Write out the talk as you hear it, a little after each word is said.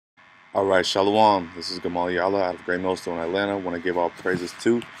Alright, Shalom. This is Gamal Yala out of Great Millstone, Atlanta. Want to give all praises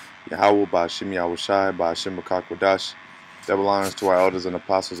to YAHAWAH, BAHASHAM, YAHAWASHI, BAHASHAM, Kodash. Double honors to our elders and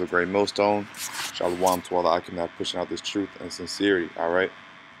apostles of Great Millstone. Shalom to all the Akim that are pushing out this truth and sincerity. Alright.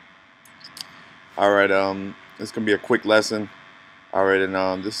 Alright, it's going to be a quick lesson. Alright,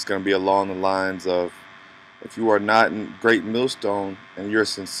 and this is going to be along the lines of, if you are not in Great Millstone and you're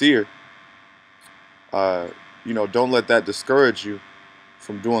sincere, don't let that discourage you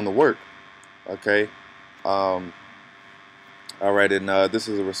from doing the work. Okay. All right, and this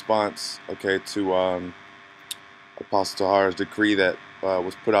is a response, okay, to Apostle Tahara's decree that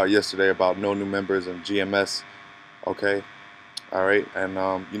was put out yesterday about no new members in GMS. Okay. All right, and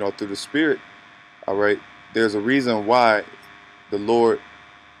through the Spirit, all right, there's a reason why the Lord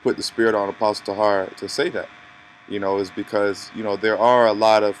put the Spirit on Apostle Tahara to say that. Is because there are a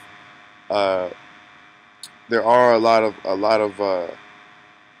lot of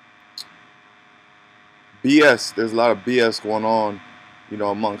BS. There's a lot of BS going on,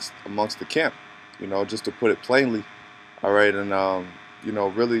 amongst the camp. Just to put it plainly. All right, and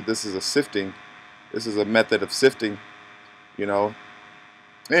really, this is a sifting. This is a method of sifting. And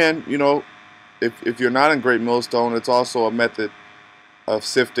if you're not in Great Millstone, it's also a method of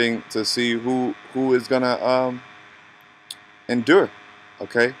sifting to see who is gonna endure.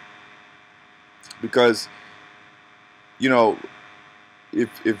 Okay, because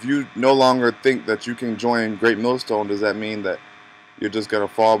if you no longer think that you can join Great Millstone, does that mean that you're just gonna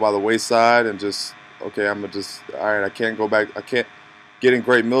fall by the wayside and just, okay, I'm gonna just, all right, I can't go back, I can't get in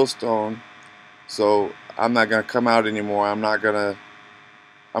Great Millstone, so I'm not gonna come out anymore. I'm not gonna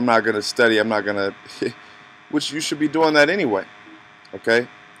study. I'm not gonna, which you should be doing that anyway. Okay,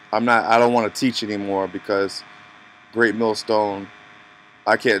 I don't want to teach anymore because Great Millstone,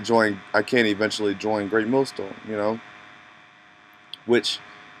 I can't eventually join Great Millstone. Which,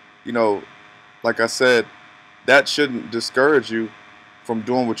 like I said, that shouldn't discourage you from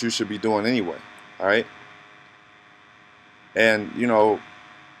doing what you should be doing anyway. All right. And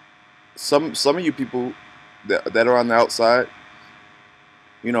some of you people that are on the outside,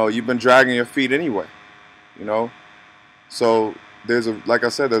 you've been dragging your feet anyway. So like I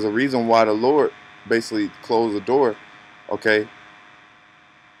said, there's a reason why the Lord basically closed the door. Okay.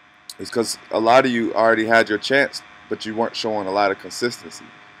 It's because a lot of you already had your chance, but you weren't showing a lot of consistency.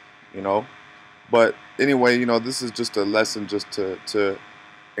 But anyway, this is just a lesson just to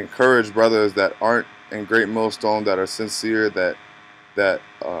encourage brothers that aren't in Great Millstone, that are sincere, that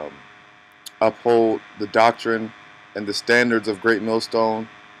uphold the doctrine and the standards of Great Millstone.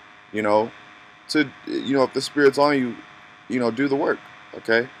 If the Spirit's on you, do the work.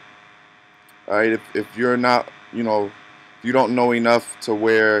 Okay. All right. If you're not, if you don't know enough to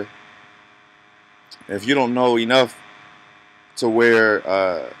where, if you don't know enough to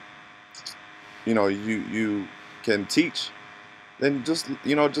where you can teach, then just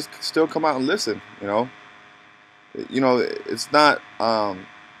still come out and listen. It's not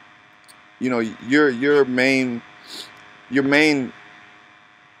your main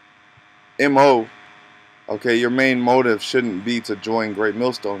MO. Okay, your main motive shouldn't be to join Great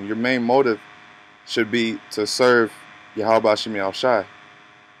Millstone. Your main motive should be to serve Yahawah BAHASHAM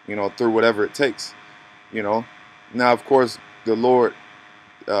YAHAWASHI, through whatever it takes. Now, of course, the Lord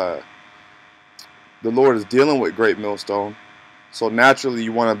is dealing with Great Millstone, so naturally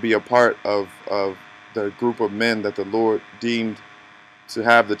you want to be a part of the group of men that the Lord deemed to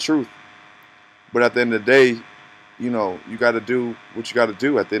have the truth. But at the end of the day, you got to do what you got to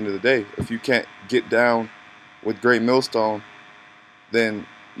do. At the end of the day, if you can't get down with Great Millstone, then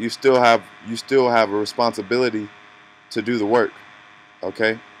you still have a responsibility to do the work.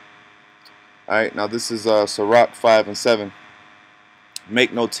 Okay. All right. Now this is Sirach 5 and 7.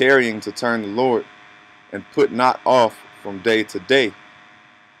 Make no tarrying to turn the Lord, and put not off from day to day.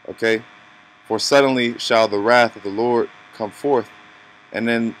 Okay. For suddenly shall the wrath of the Lord come forth, and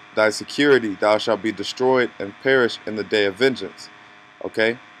in thy security thou shalt be destroyed and perish in the day of vengeance.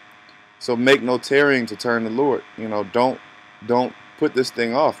 Okay. So make no tarrying to turn the Lord. Don't put this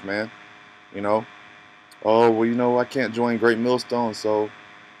thing off, man. Oh well, I can't join Great Millstone, so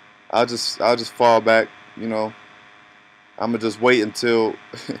I'll just fall back. I'm gonna just wait until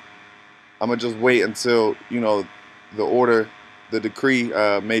the order, the decree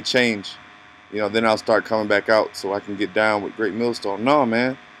may change. Then I'll start coming back out so I can get down with Great Millstone. No,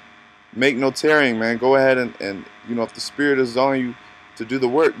 man. Make no tarrying, man. Go ahead and if the Spirit is on you to do the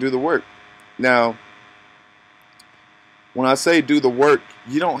work, do the work. Now, when I say do the work,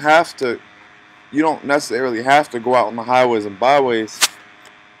 you don't necessarily have to go out on the highways and byways.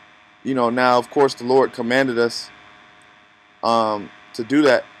 Now, of course, the Lord commanded us to do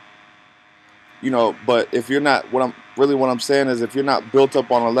that. You know, but if you're not, what I'm saying is, if you're not built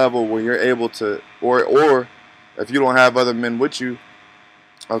up on a level where you're able to, or if you don't have other men with you,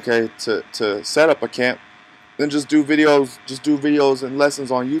 okay, to set up a camp, then just do videos and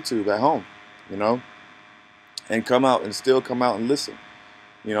lessons on YouTube at home, you know, and still come out and listen,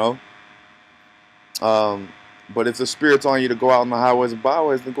 you know. But if the Spirit's on you to go out on the highways and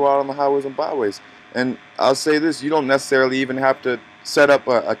byways, then go out on the highways and byways. And I'll say this, you don't necessarily even have to set up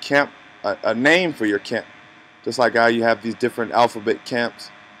a camp, a name for your camp. Just like how you have these different alphabet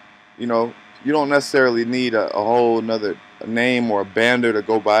camps, you know, you don't necessarily need a whole another name or a banner to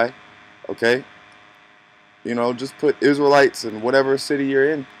go by, okay? You know, just put Israelites in whatever city you're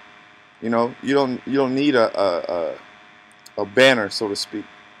in. You know, you don't need a banner, so to speak,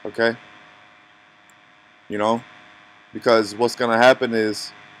 okay? You know, because what's gonna happen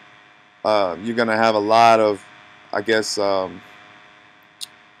is you're gonna have a lot of, I guess, I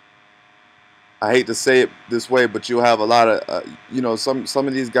hate to say it this way, but you'll have a lot of, you know, some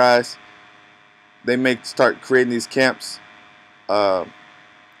of these guys, they start creating these camps,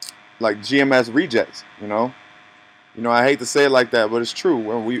 like GMS rejects, you know. I hate to say it like that, but it's true.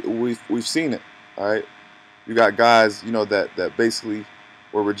 When we've seen it. All right, you got guys, you know, that basically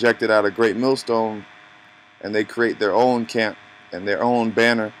were rejected out of Great Millstone, and they create their own camp and their own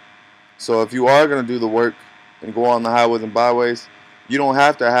banner. So if you are going to do the work and go on the highways and byways, you don't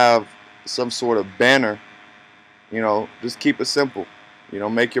have to have some sort of banner. You know, just keep it simple. You know,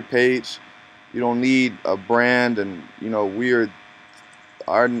 make your page. You don't need a brand, and you know, the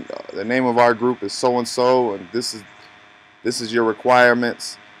name of our group is so and so, and this is your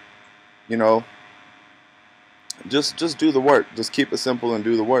requirements. You know, just do the work. Just keep it simple and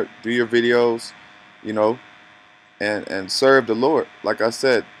do the work. Do your videos, you know, and serve the Lord. Like I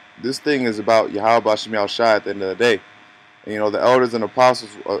said, this thing is about YAHAWASHI at the end of the day. And, you know, the elders and apostles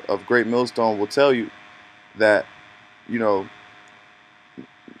of Great Millstone will tell you that, you know,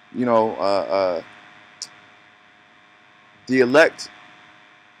 the elect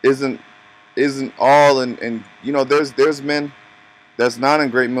isn't all, and you know, there's men that's not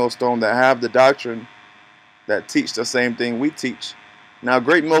in Great Millstone that have the doctrine that teach the same thing we teach. Now,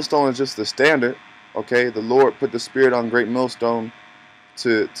 Great Millstone is just the standard. Okay, the Lord put the Spirit on Great Millstone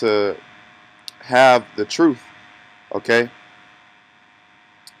to have the truth. Okay,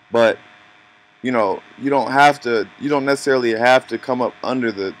 but you know, you don't necessarily have to come up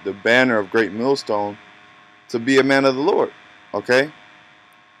under the banner of Great Millstone to be a man of the Lord. Okay,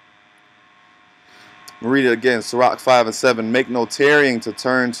 read it again. Sirach 5:7. Make no tarrying to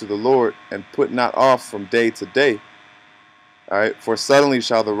turn to the Lord, and put not off from day to day. All right, for suddenly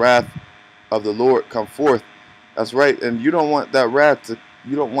shall the wrath of the Lord come forth. That's right, and you don't want that wrath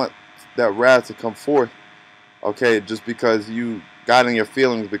to come forth, okay, just because you got in your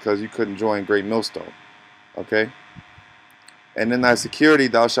feelings because you couldn't join Great Millstone, okay? And in thy security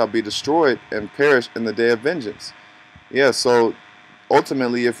thou shalt be destroyed and perish in the day of vengeance. Yeah, so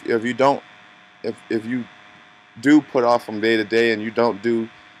ultimately, if you do put off from day to day and you don't do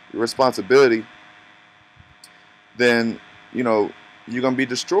your responsibility, then you know you're gonna be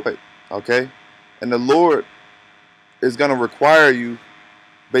destroyed. Okay, and the Lord is going to require you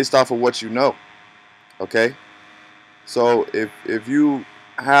based off of what you know. Okay, so if you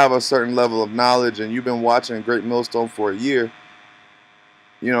have a certain level of knowledge and you've been watching Great Millstone for a year,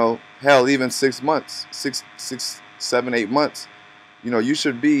 you know, hell, even 6 months, 7, 8 months, you know, you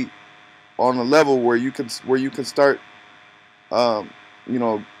should be on a level where you can start, you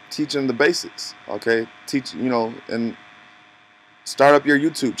know, teaching the basics. Okay, you know, and start up your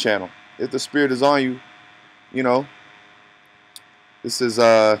YouTube channel. If the Spirit is on you, you know, this is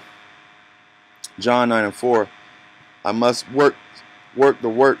John 9:4. I must work the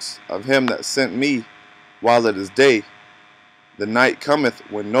works of him that sent me while it is day. The night cometh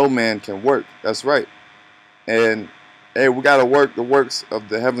when no man can work. That's right. And hey, we got to work the works of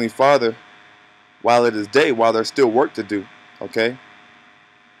the Heavenly Father while it is day, while there's still work to do. Okay?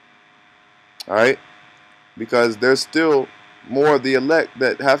 All right? Because there's still more of the elect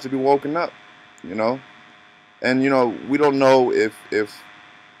that have to be woken up, you know. And you know, we don't know if the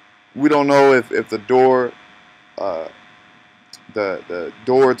door the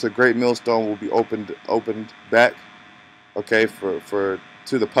door to Great Millstone will be opened back, okay,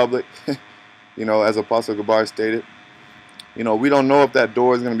 to the public. You know, as Apostle Gabar stated, you know, we don't know if that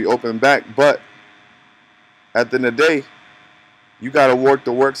door is going to be opened back, but at the end of the day, you got to work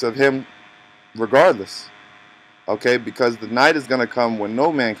the works of him regardless. Okay, because the night is going to come when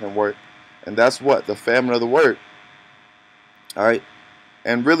no man can work, and that's what the famine of the word. All right,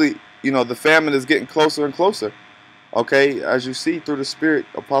 and really, you know, the famine is getting closer and closer. Okay, as you see through the Spirit,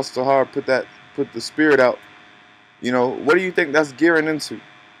 Apostle Tahar put that put the Spirit out, you know, what do you think that's gearing into?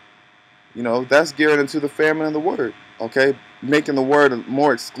 You know, that's gearing into the famine of the Word, okay? Making the Word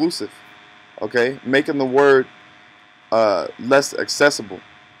more exclusive, okay? Making the Word less accessible,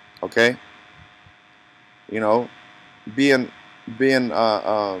 okay? You know, being being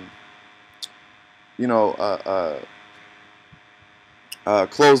you know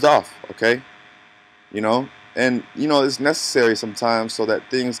closed off, okay? You know, and you know it's necessary sometimes so that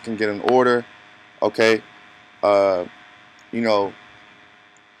things can get in order, okay? You know,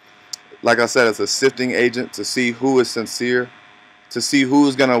 like I said, it's a sifting agent to see who is sincere, to see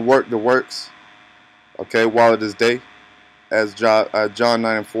who's gonna work the works, okay, while it is day, as John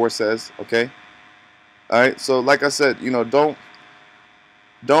 9:4 says, okay. All right, so like I said, you know, don't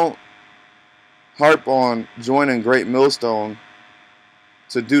harp on joining Great Millstone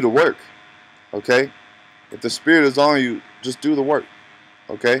to do the work, okay? If the Spirit is on you, just do the work,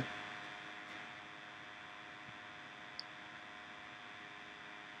 okay?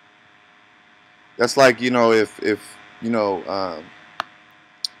 That's like, you know, if you know,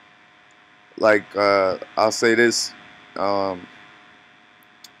 like I'll say this,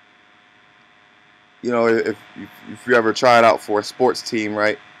 you know, if you ever tried out for a sports team,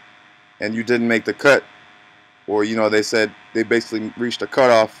 right, and you didn't make the cut, or you know they said they basically reached a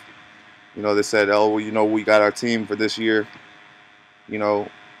cutoff, you know, they said, oh well, you know, we got our team for this year, you know,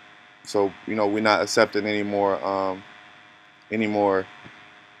 so you know we're not accepting any more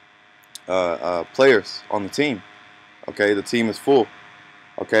players on the team, okay, the team is full,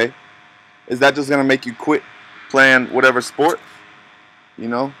 okay. Is that just gonna make you quit playing whatever sport? You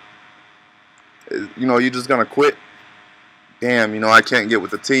know, you're just gonna quit. Damn, you know, I can't get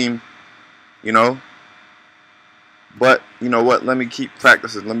with the team. You know, but you know what? Let me keep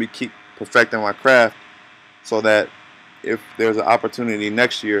practicing. Let me keep perfecting my craft, so that if there's an opportunity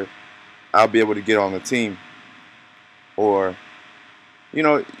next year, I'll be able to get on the team. Or, you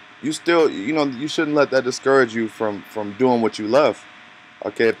know, you still, you know, you shouldn't let that discourage you from doing what you love.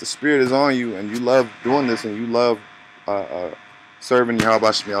 Okay, if the Spirit is on you and you love doing this and you love serving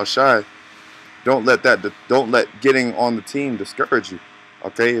YAHAWASHI, don't let getting on the team discourage you.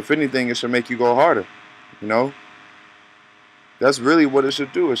 Okay, if anything, it should make you go harder. You know, that's really what it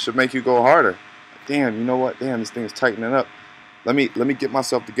should do. It should make you go harder. Damn, you know what? Damn, this thing is tightening up. Let me get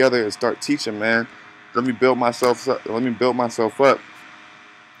myself together and start teaching, man. Let me build myself up. Let me build myself up,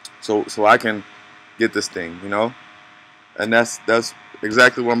 so I can get this thing. You know, and that's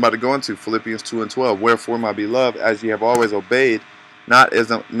exactly what I'm about to go into. Philippians 2:12. Wherefore, my beloved, as ye have always obeyed, not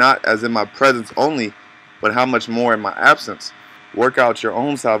as in my presence only, but how much more in my absence, work out your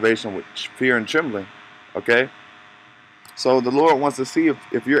own salvation with fear and trembling. Okay. So the Lord wants to see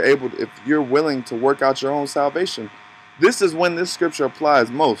if you're willing to work out your own salvation. This is when this scripture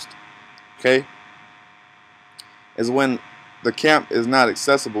applies most. Okay. Is when the camp is not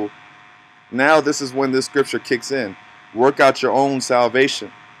accessible. Now this is when this scripture kicks in. Work out your own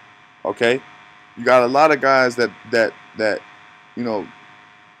salvation. Okay. You got a lot of guys that you know,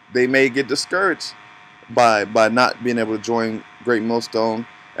 they may get discouraged by not being able to join Great Millstone,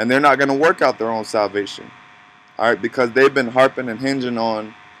 and they're not going to work out their own salvation. All right, because they've been harping and hinging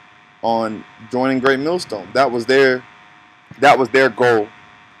on joining Great Millstone. That was their goal.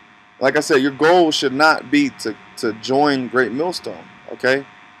 Like I said, your goal should not be to join Great Millstone. Okay.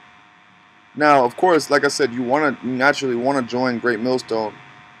 Now, of course, like I said, you naturally want to join Great Millstone.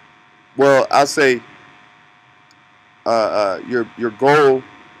 Well, I'll say your goal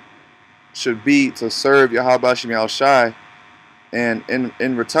should be to serve YAHAWASHI, and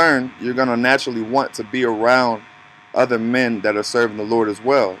in return, you're gonna naturally want to be around other men that are serving the Lord as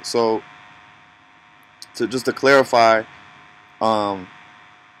well. So, to clarify,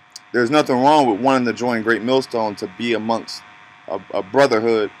 there's nothing wrong with wanting to join Great Millstone to be amongst a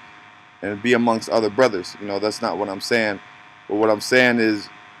brotherhood and be amongst other brothers. You know, that's not what I'm saying. But what I'm saying is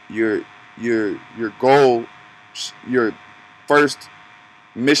your goal, your first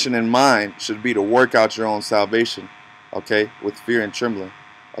mission in mind should be to work out your own salvation, okay, with fear and trembling,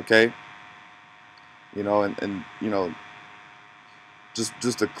 okay. You know, and you know,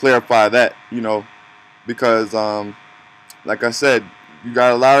 just to clarify that, you know, because like I said, you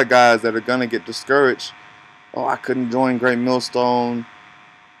got a lot of guys that are gonna get discouraged. Oh, I couldn't join Great Millstone,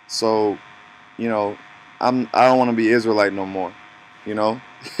 so you know, I don't want to be Israelite no more, you know.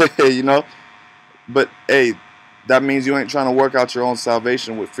 You know, but hey, that means you ain't trying to work out your own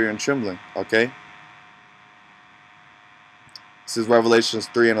salvation with fear and trembling, okay. This is Revelations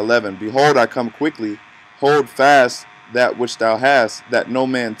 3:11. Behold, I come quickly. Hold fast that which thou hast, that no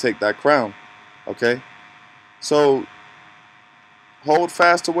man take thy crown. Okay, so hold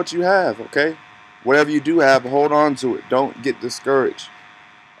fast to what you have, okay? Whatever you do have, hold on to it. Don't get discouraged,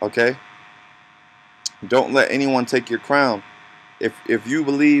 okay? Don't let anyone take your crown. If you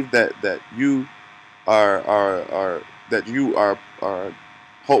believe that you are that you are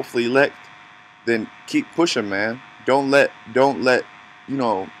hopefully elect, then keep pushing, man. Don't let you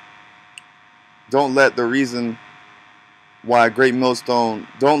know. Don't let the reason why Great Millstone,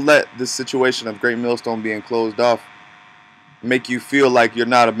 don't let this situation of Great Millstone being closed off make you feel like you're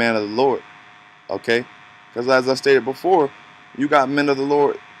not a man of the Lord, okay? Because as I stated before, you got men of the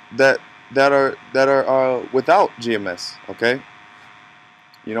Lord that are without GMS, okay?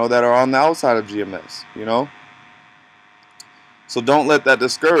 You know, that are on the outside of GMS, you know. So don't let that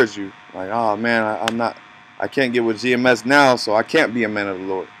discourage you. Like, oh man, I can't get with GMS now, so I can't be a man of the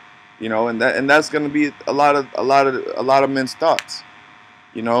Lord. You know, and that's going to be a lot of men's thoughts.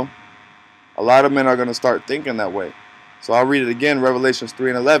 You know, a lot of men are going to start thinking that way. So I'll read it again, Revelations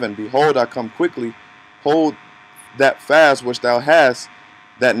 3:11. Behold, I come quickly. Hold that fast which thou hast,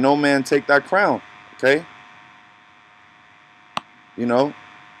 that no man take thy crown. Okay. You know,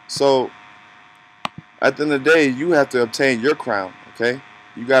 so at the end of the day, you have to obtain your crown. Okay,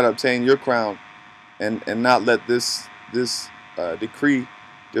 you got to obtain your crown, and not let this decree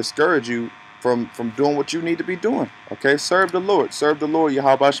discourage you from doing what you need to be doing. Okay, serve the Lord,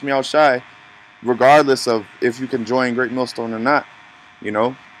 YAHAWASHI, regardless of if you can join Great Millstone or not. You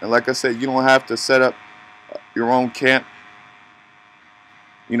know, and like I said, you don't have to set up your own camp.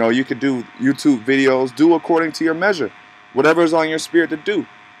 You know, you could do YouTube videos. Do according to your measure, whatever is on your spirit to do.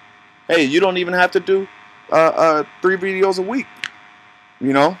 Hey, you don't even have to do 3 videos a week.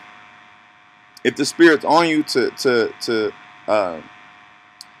 You know, if the spirit's on you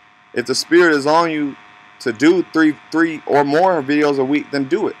if the spirit is on you to do three or more videos a week, then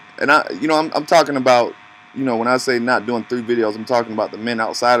do it. And I'm talking about, you know, when I say not doing 3 videos, I'm talking about the men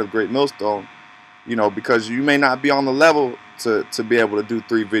outside of Great Millstone. You know, because you may not be on the level to be able to do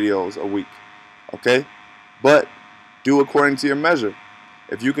 3 videos a week. Okay, but do according to your measure.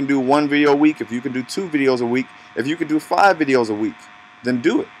 If you can do 1 video a week, if you can do 2 videos a week, if you can do 5 videos a week, then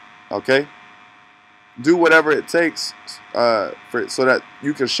do it. Okay. Do whatever it takes so that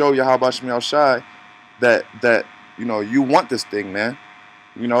you can show YAHAWASHI that you know you want this thing, man.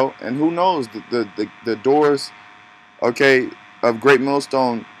 You know, and who knows, the doors, okay, of Great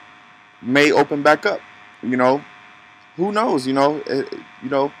Millstone may open back up. You know, who knows? You know,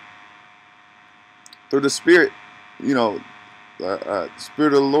 through the Spirit, you know, the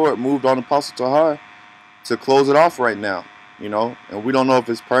Spirit of the Lord moved on Apostle Tahar to close it off right now. You know, and we don't know if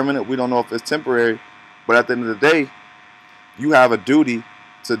it's permanent. We don't know if it's temporary. But at the end of the day, you have a duty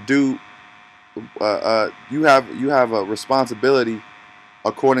to do. You have a responsibility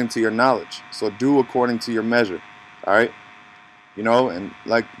according to your knowledge. So do according to your measure. All right. You know, and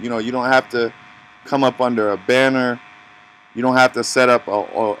like, you know, you don't have to come up under a banner. You don't have to set up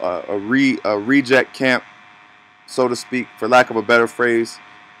a reject camp, so to speak, for lack of a better phrase.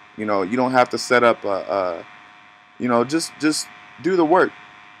 You know, you don't have to set up you know, just do the work.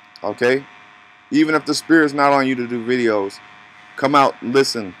 Okay. Even if the Spirit's not on you to do videos, come out and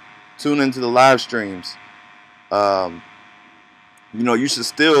listen. Tune into the live streams. You know, you should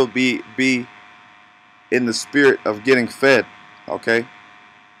still be in the spirit of getting fed. Okay?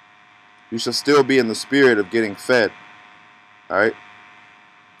 You should still be in the spirit of getting fed. Alright?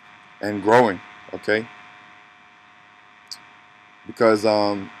 And growing. Okay? Because,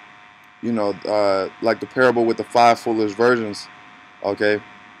 you know, like the parable with the 5 foolish virgins. Okay?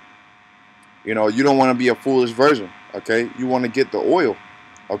 You know, you don't want to be a foolish virgin, okay? You want to get the oil,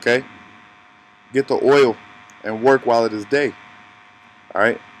 okay? Get the oil and work while it is day, all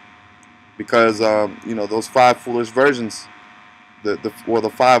right? Because, you know, those 5 foolish virgins, the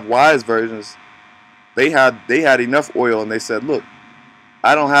 5 wise virgins, they had enough oil, and they said, look,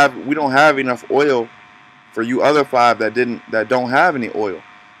 we don't have enough oil for you other 5 that don't have any oil.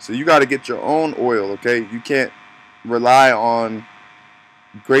 So you got to get your own oil, okay? You can't rely on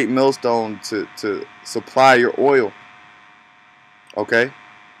Great Millstone to supply your oil. Okay?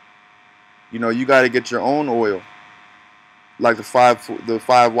 You know, you got to get your own oil. Like the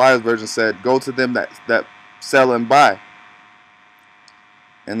five wise virgins said, go to them that sell and buy.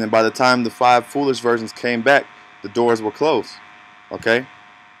 And then by the time the 5 foolish virgins came back, the doors were closed. Okay?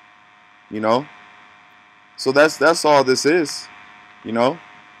 You know? So that's all this is. You know?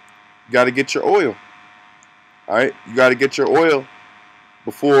 You got to get your oil. All right? You got to get your oil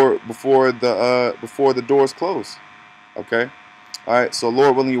before the doors close. Okay? Alright, so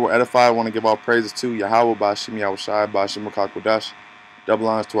Lord willing, you were edified. I want to give all praises to Yahawah, BAHASHAM, YAHAWASHI, BAHASHAM, double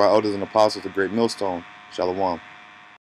honors to our elders and apostles, the Great Millstone. Shalom.